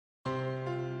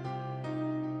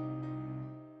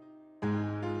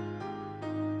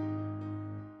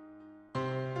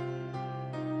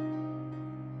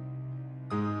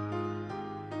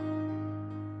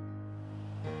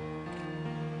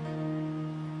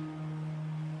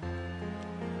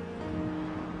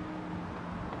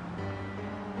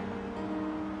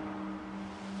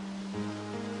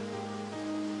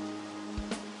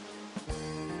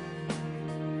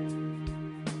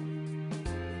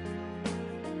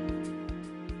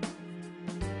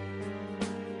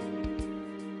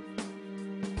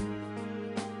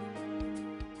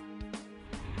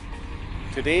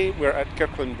Today we're at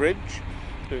Carillion Bridge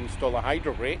to install a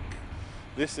hydro brake.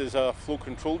 This is a flow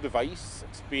control device.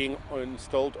 It's being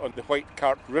installed on the White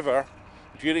Cart River.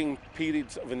 During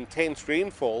periods of intense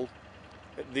rainfall,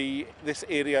 this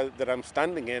area that I'm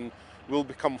standing in will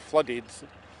become flooded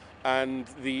and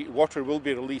the water will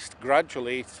be released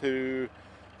gradually to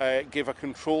give a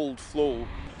controlled flow.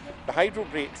 The hydro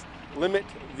brakes limit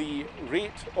the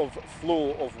rate of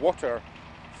flow of water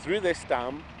through this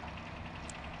dam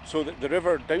so that the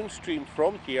river downstream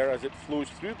from here, as it flows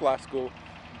through Glasgow,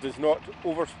 does not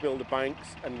overspill the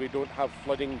banks and we don't have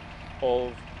flooding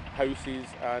of houses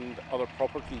and other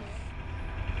properties.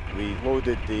 We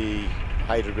loaded the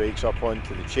hydro brakes up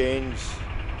onto the chains,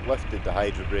 lifted the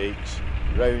hydro brakes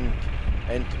round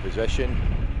into position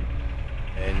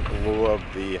and lowered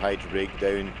the hydro brake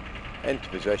down into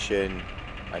position,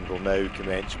 and will now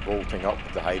commence bolting up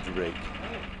the hydro brake.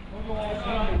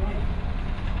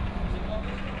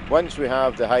 Once we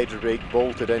have the hydro brake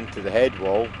bolted into the head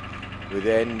wall, we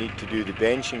then need to do the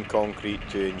benching concrete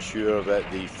to ensure that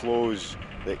the flows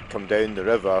that come down the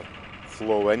river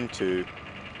flow into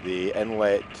the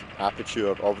inlet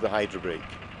aperture of the hydro brake.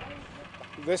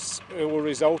 This will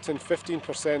result in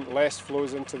 15% less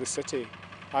flows into the city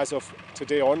as of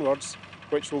today onwards,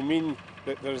 which will mean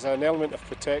that there is an element of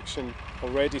protection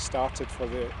already started for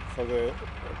the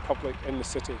public in the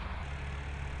city.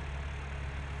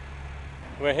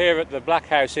 We're here at the Black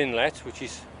House Inlet, which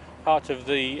is part of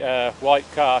the White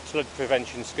Cart Flood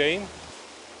Prevention scheme.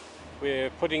 We're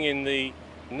putting in the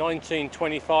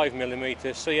 1925mm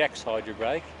CX hydro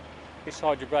brake. This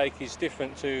hydro brake is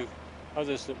different to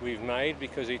others that we've made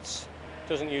because it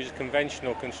doesn't use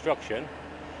conventional construction.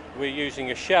 We're using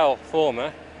a shell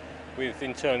former with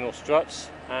internal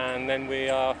struts, and then we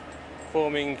are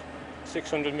forming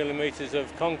 600mm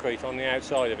of concrete on the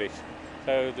outside of it.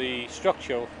 So the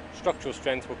structural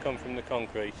strength will come from the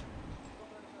concrete.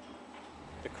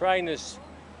 The crane has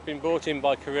been brought in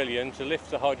by Carillion to lift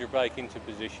the hydro brake into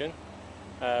position.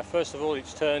 First of all,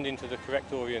 it's turned into the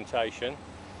correct orientation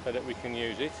so that we can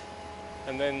use it,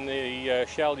 and then the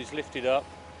shell is lifted up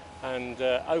and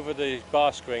over the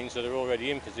bar screens that are already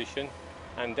in position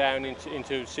and down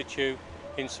into situ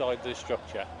inside the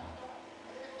structure.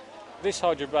 This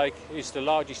hydro brake is the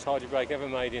largest hydro brake ever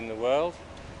made in the world,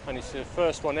 and it's the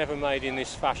first one ever made in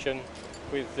this fashion,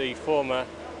 with the former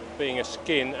being a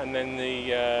skin and then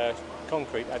the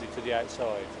concrete added to the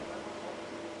outside.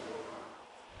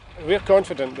 We're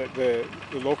confident that the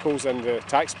locals and the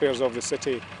taxpayers of the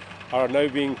city are now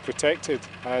being protected,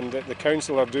 and that the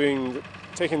council are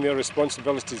taking their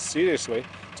responsibilities seriously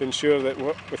to ensure that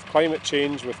with climate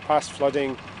change, with past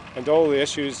flooding and all the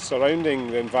issues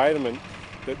surrounding the environment,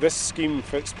 that this scheme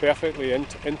fits perfectly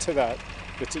into that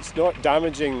it's not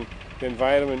damaging the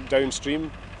environment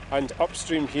downstream and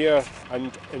upstream here,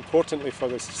 and importantly for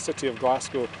the city of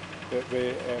Glasgow, that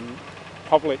the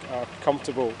public are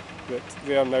comfortable that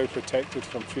they are now protected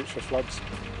from future floods.